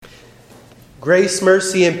Grace,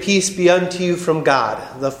 mercy, and peace be unto you from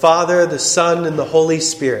God, the Father, the Son, and the Holy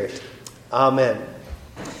Spirit. Amen.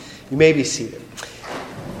 You may be seated.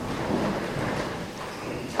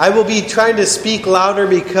 I will be trying to speak louder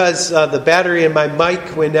because the battery in my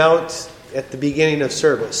mic went out at the beginning of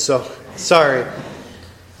service. So, sorry.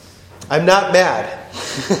 I'm not mad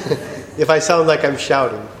if I sound like I'm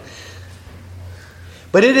shouting.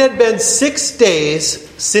 But it had been 6 days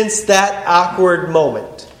since that awkward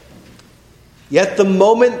moment. Yet the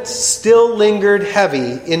moment still lingered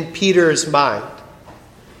heavy in Peter's mind.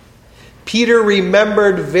 Peter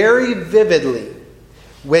remembered very vividly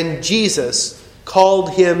when Jesus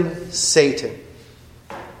called him Satan.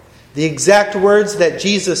 The exact words that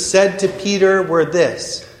Jesus said to Peter were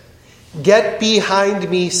this: "Get behind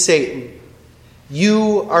me, Satan.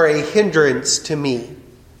 You are a hindrance to me.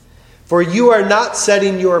 For you are not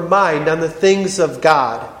setting your mind on the things of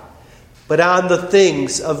God, but on the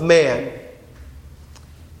things of man."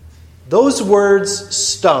 Those words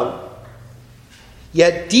stung.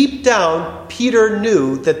 Yet deep down, Peter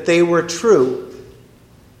knew that they were true.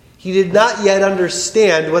 He did not yet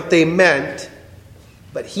understand what they meant,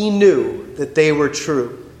 but he knew that they were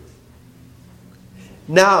true.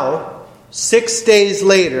 Now, 6 days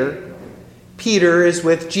later, Peter is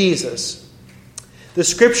with Jesus. The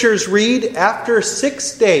scriptures read, after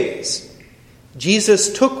 6 days,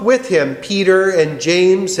 Jesus took with him Peter and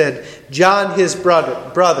James and John his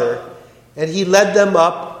brother, and he led them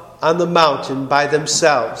up on the mountain by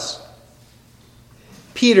themselves.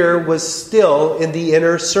 Peter was still in the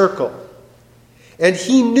inner circle, and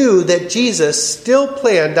he knew that Jesus still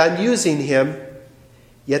planned on using him,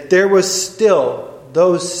 yet there was still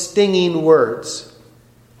those stinging words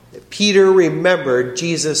that Peter remembered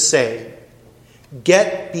Jesus saying,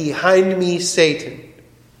 "Get behind me, Satan."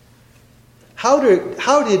 How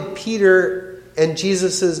did Peter and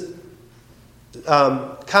Jesus'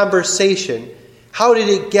 conversation, how did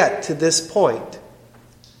it get to this point?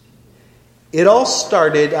 It all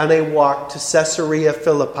started on a walk to Caesarea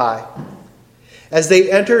Philippi. As they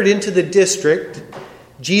entered into the district,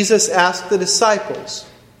 Jesus asked the disciples,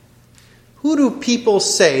 "Who do people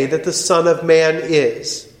say that the Son of Man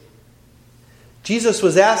is?" Jesus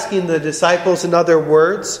was asking the disciples, in other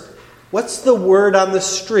words, what's the word on the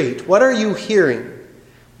street? What are you hearing?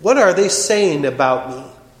 What are they saying about me?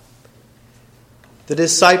 The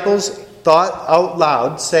disciples thought out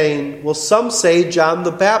loud, saying, well, some say John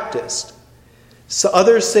the Baptist. So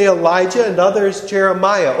others say Elijah, and others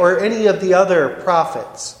Jeremiah, or any of the other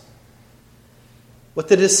prophets. What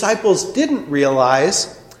the disciples didn't realize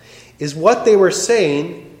is what they were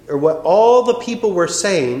saying, or what all the people were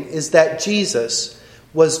saying, is that Jesus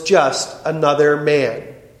was just another man.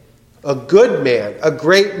 A good man, a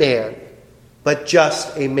great man, but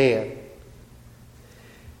just a man.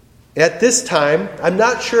 At this time, I'm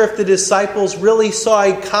not sure if the disciples really saw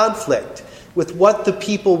a conflict with what the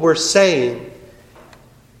people were saying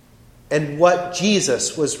and what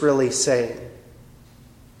Jesus was really saying.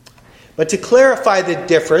 But to clarify the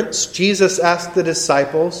difference, Jesus asked the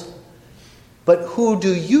disciples, "But who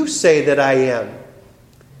do you say that I am?"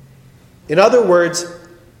 In other words,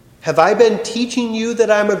 have I been teaching you that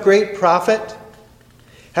I'm a great prophet?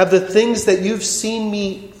 Have the things that you've seen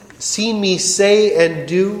me say and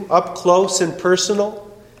do up close and personal,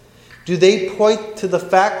 do they point to the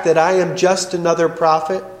fact that I am just another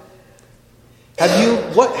prophet?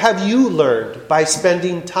 What have you learned by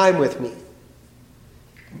spending time with me?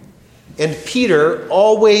 And Peter,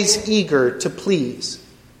 always eager to please,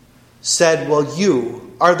 said, "Well,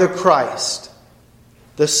 you are the Christ,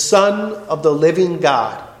 the Son of the living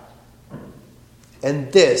God."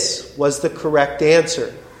 And this was the correct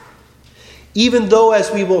answer. Even though,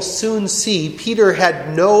 as we will soon see, Peter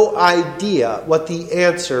had no idea what the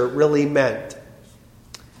answer really meant.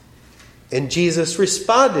 And Jesus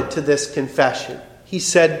responded to this confession. He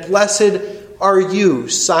said, "Blessed are you,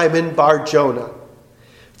 Simon Bar-Jonah,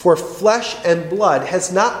 for flesh and blood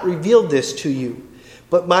has not revealed this to you,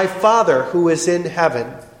 but my Father who is in heaven.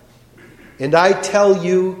 And I tell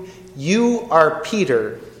you, you are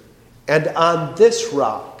Peter, and on this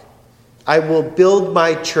rock I will build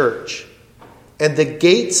my church, and the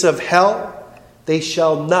gates of hell, they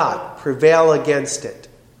shall not prevail against it."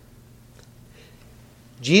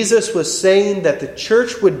 Jesus was saying that the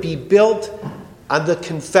church would be built on the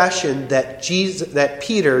confession that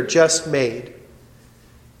Peter just made,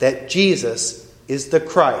 that Jesus is the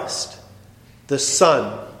Christ, the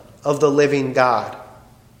Son of the living God.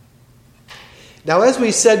 Now, as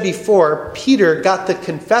we said before, Peter got the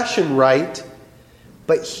confession right,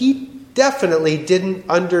 but he definitely didn't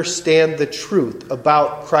understand the truth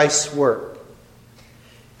about Christ's work.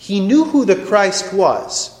 He knew who the Christ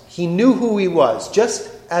was. He knew who he was, just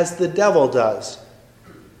as the devil does.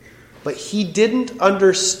 But he didn't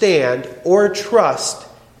understand or trust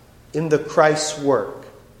in the Christ's work.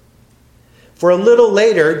 For a little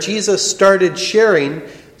later, Jesus started sharing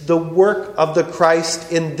the work of the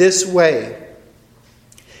Christ in this way.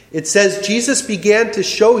 It says Jesus began to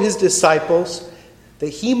show his disciples that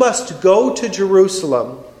he must go to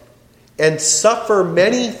Jerusalem and suffer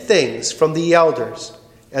many things from the elders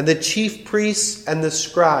and the chief priests and the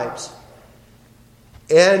scribes,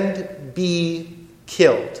 and be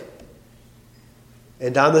killed,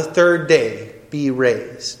 and on the third day be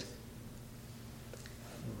raised.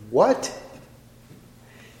 What?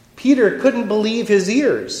 Peter couldn't believe his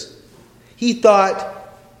ears. He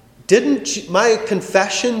thought, didn't my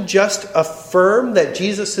confession just affirm that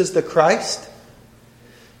Jesus is the Christ?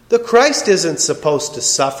 The Christ isn't supposed to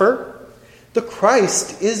suffer. The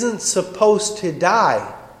Christ isn't supposed to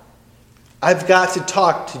die. I've got to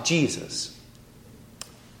talk to Jesus.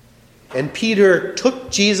 And Peter took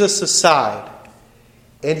Jesus aside,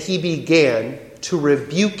 and he began to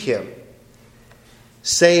rebuke him,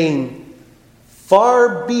 saying,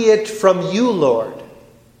 "Far be it from you, Lord.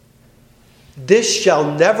 This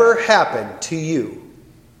shall never happen to you."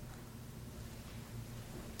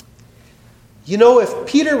 You know, if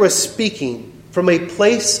Peter was speaking from a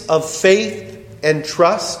place of faith and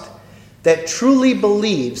trust that truly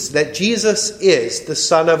believes that Jesus is the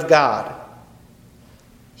Son of God,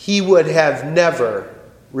 he would have never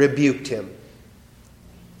rebuked him.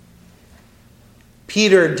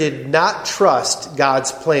 Peter did not trust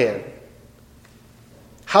God's plan.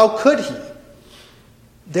 How could he?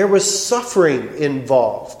 There was suffering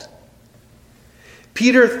involved.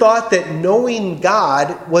 Peter thought that knowing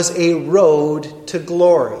God was a road to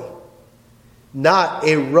glory, not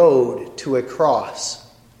a road to a cross.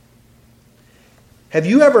 Have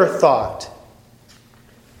you ever thought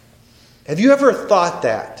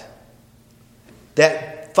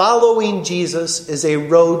that following Jesus is a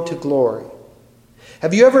road to glory?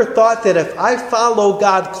 Have you ever thought that if I follow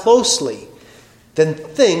God closely, then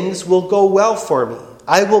things will go well for me?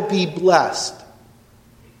 I will be blessed.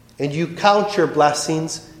 And you count your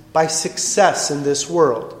blessings by success in this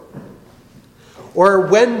world. Or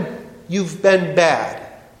when you've been bad,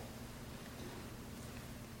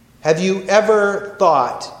 have you ever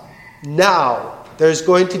thought, now there's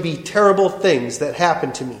going to be terrible things that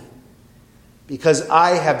happen to me because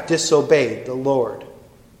I have disobeyed the Lord?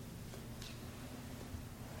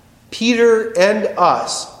 Peter and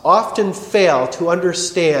us often fail to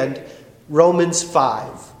understand Romans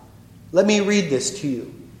 5. Let me read this to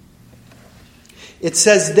you. It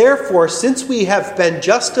says, "Therefore, since we have been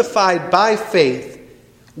justified by faith,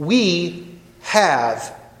 we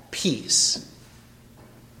have peace."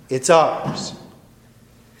 It's ours.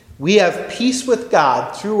 We have peace with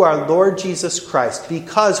God through our Lord Jesus Christ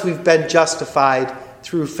because we've been justified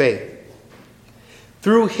through faith.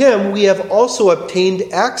 Through him we have also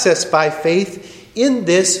obtained access by faith in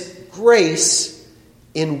this grace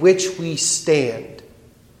in which we stand.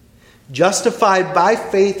 Justified by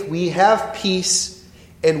faith, we have peace,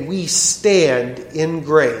 and we stand in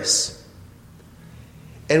grace.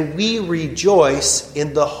 And we rejoice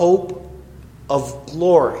in the hope of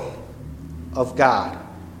glory of God.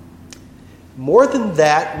 More than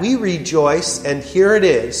that, we rejoice, and here it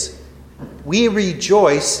is, we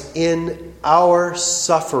rejoice in our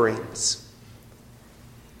sufferings,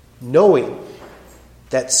 knowing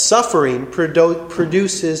that suffering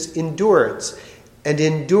produces endurance, and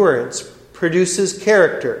endurance produces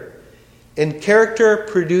character, and character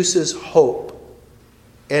produces hope,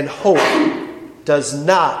 and hope does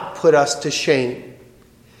not put us to shame,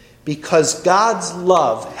 because God's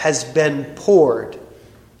love has been poured.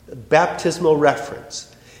 Baptismal reference.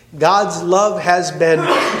 God's love has been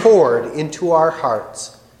poured into our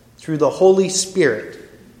hearts through the Holy Spirit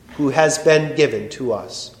who has been given to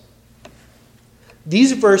us.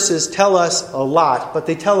 These verses tell us a lot, but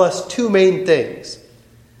they tell us two main things.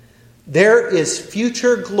 There is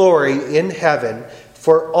future glory in heaven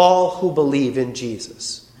for all who believe in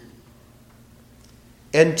Jesus.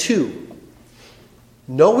 And two,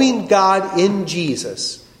 knowing God in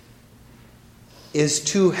Jesus is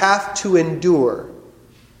to have to endure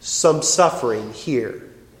some suffering here.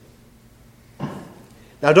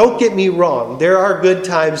 Now, don't get me wrong, there are good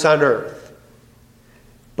times on earth,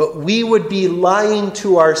 but we would be lying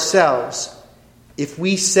to ourselves if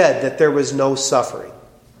we said that there was no suffering.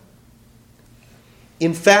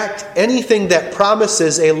 In fact, anything that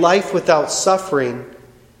promises a life without suffering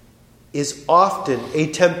is often a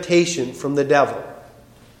temptation from the devil.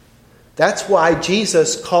 That's why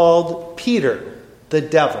Jesus called Peter the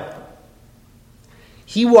devil.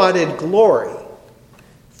 He wanted glory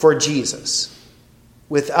for Jesus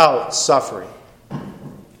without suffering.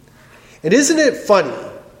 And isn't it funny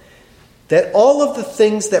that all of the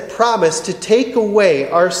things that promise to take away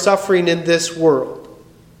our suffering in this world,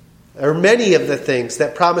 or many of the things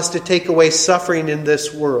that promise to take away suffering in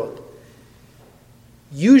this world,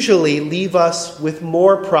 usually leave us with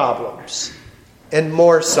more problems and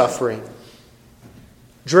more suffering?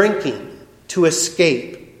 Drinking to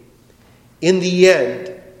escape, in the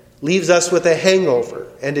end, leaves us with a hangover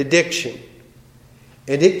and addiction,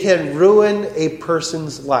 and it can ruin a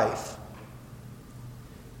person's life.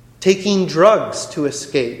 Taking drugs to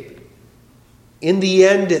escape, in the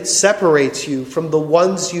end, it separates you from the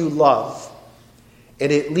ones you love,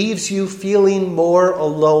 and it leaves you feeling more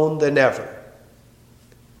alone than ever.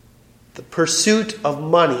 The pursuit of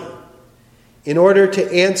money, in order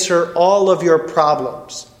to answer all of your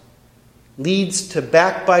problems, leads to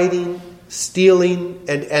backbiting, stealing,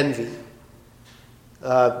 and envy.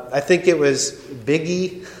 I think it was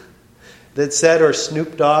Biggie that said, or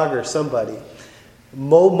Snoop Dogg or somebody,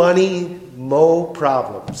 "Mo money, mo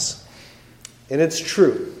problems." And it's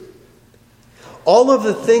true. All of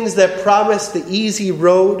the things that promise the easy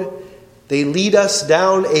road, they lead us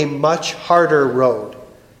down a much harder road.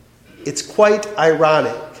 It's quite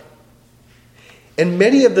ironic. And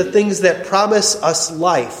many of the things that promise us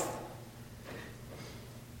life,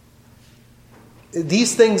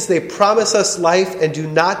 these things, they promise us life and do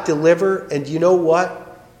not deliver. And you know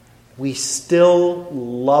what? We still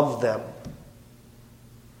love them.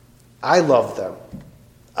 I love them.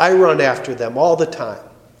 I run after them all the time.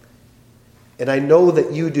 And I know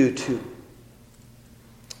that you do too.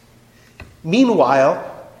 Meanwhile,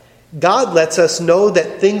 God lets us know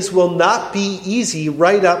that things will not be easy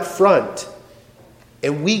right up front.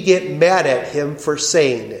 And we get mad at him for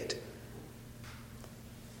saying it.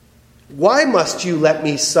 Why must you let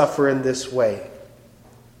me suffer in this way?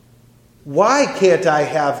 Why can't I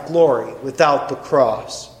have glory without the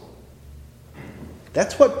cross?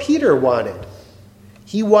 That's what Peter wanted.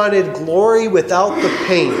 He wanted glory without the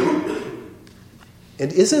pain.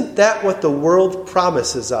 And isn't that what the world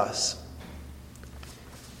promises us?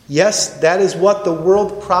 Yes, that is what the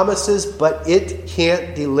world promises, but it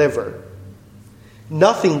can't deliver.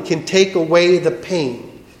 Nothing can take away the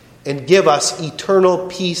pain and give us eternal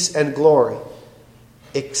peace and glory,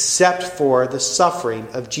 except for the suffering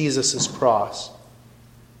of Jesus' cross.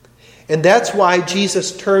 And that's why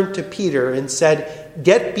Jesus turned to Peter and said,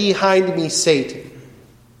 "Get behind me, Satan."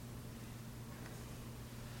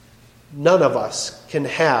 None of us can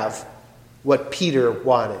have what Peter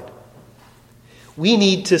wanted. We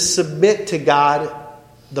need to submit to God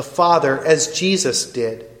the Father as Jesus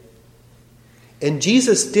did. And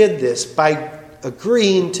Jesus did this by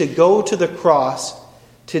agreeing to go to the cross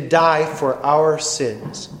to die for our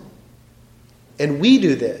sins. And we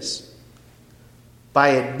do this by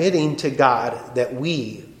admitting to God that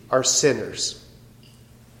we are sinners.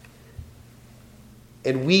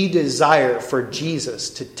 And we desire for Jesus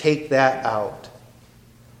to take that out.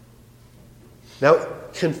 Now,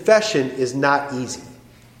 confession is not easy.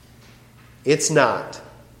 It's not.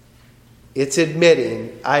 It's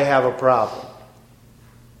admitting I have a problem.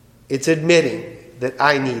 It's admitting that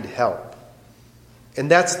I need help. And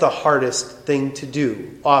that's the hardest thing to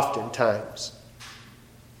do, oftentimes.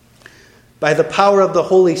 By the power of the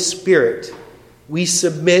Holy Spirit, we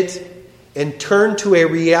submit and turn to a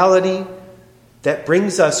reality that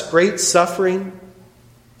brings us great suffering,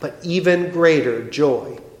 but even greater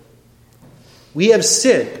joy. We have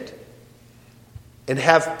sinned and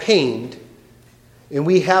have pained, and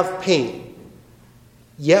we have pain.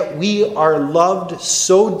 Yet we are loved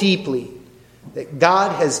so deeply that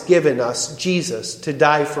God has given us Jesus to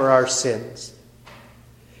die for our sins.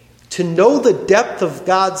 To know the depth of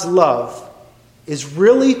God's love is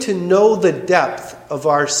really to know the depth of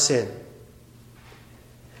our sin.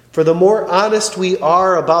 For the more honest we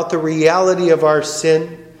are about the reality of our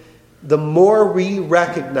sin, the more we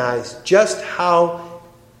recognize just how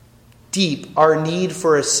deep our need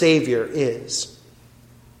for a Savior is.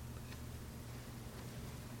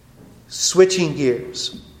 Switching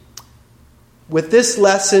gears. With this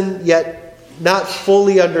lesson yet not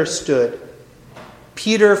fully understood,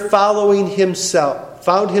 Peter found himself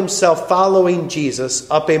following Jesus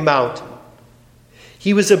up a mountain.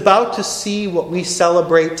 He was about to see what we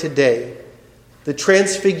celebrate today, the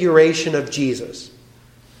transfiguration of Jesus.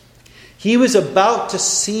 He was about to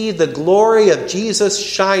see the glory of Jesus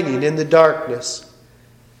shining in the darkness.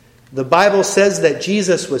 The Bible says that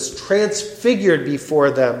Jesus was transfigured before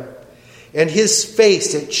them, and his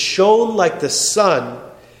face, it shone like the sun,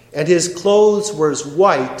 and his clothes were as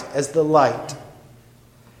white as the light.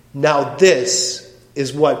 Now this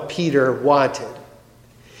is what Peter wanted.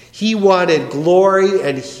 He wanted glory,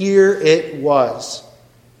 and here it was.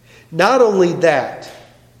 Not only that,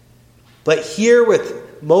 but here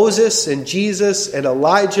with Moses and Jesus and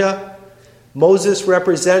Elijah, Moses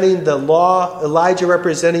representing the law, Elijah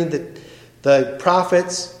representing the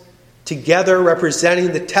prophets, together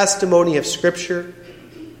representing the testimony of Scripture,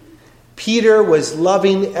 Peter was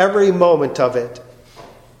loving every moment of it.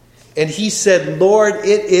 And he said, Lord,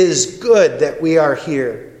 it is good that we are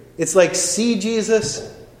here. It's like, see,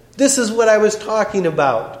 Jesus, this is what I was talking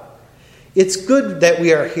about. It's good that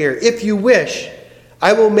we are here. If you wish,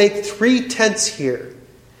 I will make 3 tents here.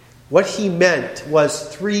 What he meant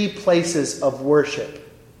was 3 places of worship.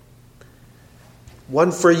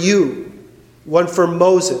 One for you, one for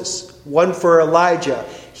Moses, one for Elijah.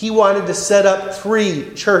 He wanted to set up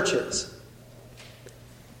 3 churches.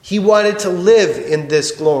 He wanted to live in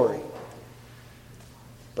this glory.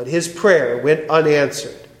 But his prayer went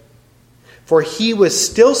unanswered. For he was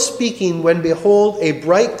still speaking when, behold, a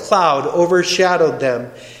bright cloud overshadowed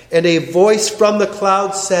them, and a voice from the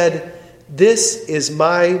cloud said, This is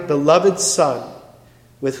my beloved Son,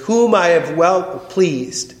 with whom I am well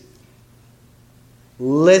pleased.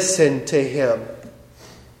 Listen to him.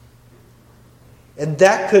 And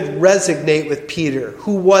that could resonate with Peter,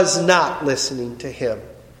 who was not listening to him.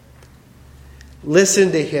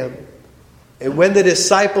 Listen to him. And when the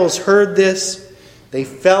disciples heard this, they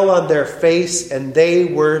fell on their face and they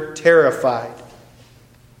were terrified.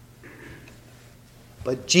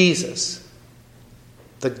 But Jesus,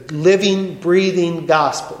 the living, breathing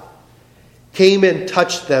gospel, came and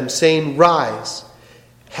touched them, saying, Rise,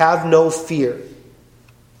 have no fear.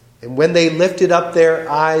 And when they lifted up their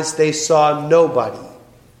eyes, they saw nobody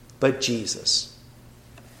but Jesus.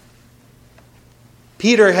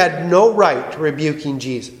 Peter had no right to rebuking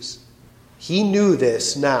Jesus. He knew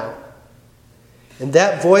this now. And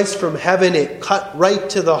that voice from heaven, it cut right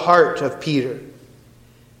to the heart of Peter.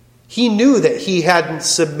 He knew that he hadn't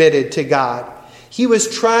submitted to God. He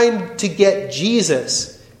was trying to get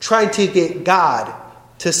Jesus, trying to get God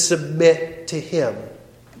to submit to him.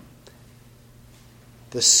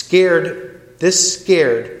 This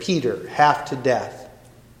scared Peter half to death.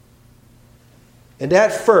 And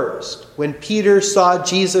at first, when Peter saw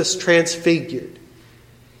Jesus transfigured,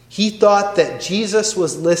 he thought that Jesus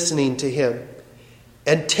was listening to him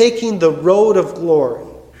and taking the road of glory.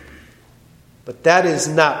 But that is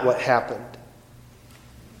not what happened.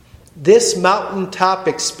 This mountaintop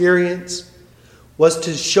experience was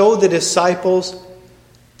to show the disciples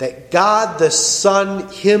that God the Son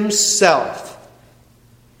himself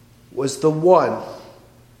was the one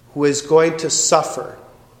who is going to suffer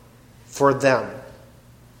for them.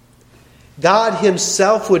 God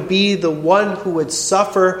himself would be the one who would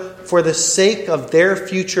suffer for the sake of their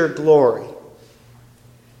future glory.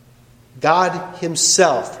 God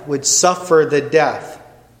himself would suffer the death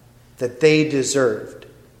that they deserved,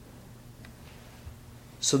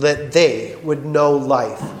 so that they would know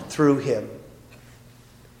life through him.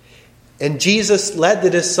 And Jesus led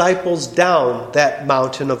the disciples down that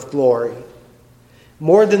mountain of glory.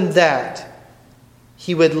 More than that,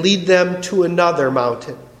 he would lead them to another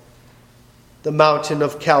mountain, the mountain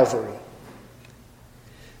of Calvary.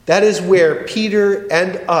 That is where Peter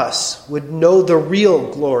and us would know the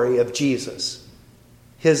real glory of Jesus,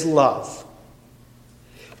 his love.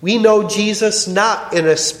 We know Jesus not in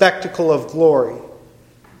a spectacle of glory,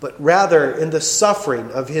 but rather in the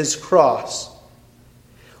suffering of his cross.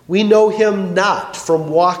 We know him not from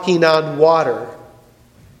walking on water,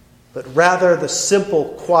 but rather the simple,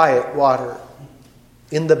 quiet water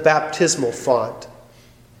in the baptismal font.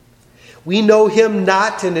 We know him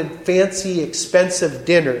not in fancy, expensive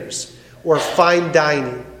dinners or fine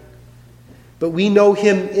dining, but we know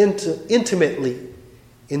him intimately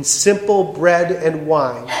in simple bread and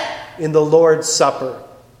wine in the Lord's Supper.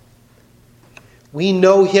 We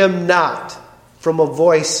know him not from a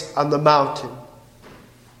voice on the mountain,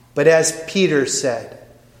 but as Peter said,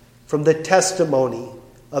 from the testimony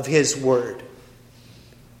of his word.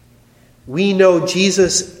 We know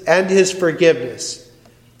Jesus and his forgiveness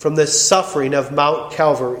from the suffering of Mount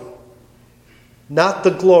Calvary, not the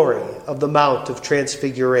glory of the Mount of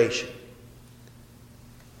Transfiguration.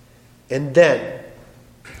 And then,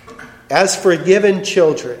 as forgiven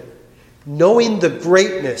children, knowing the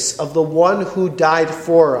greatness of the one who died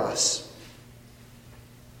for us,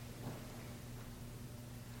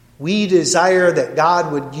 we desire that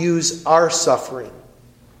God would use our suffering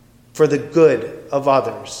for the good of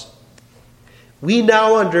others. We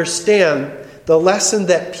now understand the lesson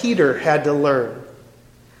that Peter had to learn.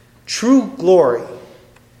 True glory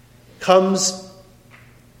comes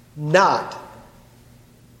not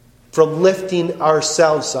from lifting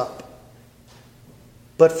ourselves up,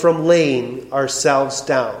 but from laying ourselves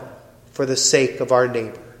down for the sake of our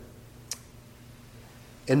neighbor.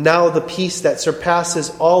 And now the peace that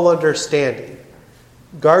surpasses all understanding,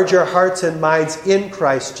 guard your hearts and minds in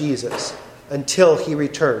Christ Jesus until he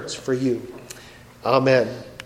returns for you. Amen.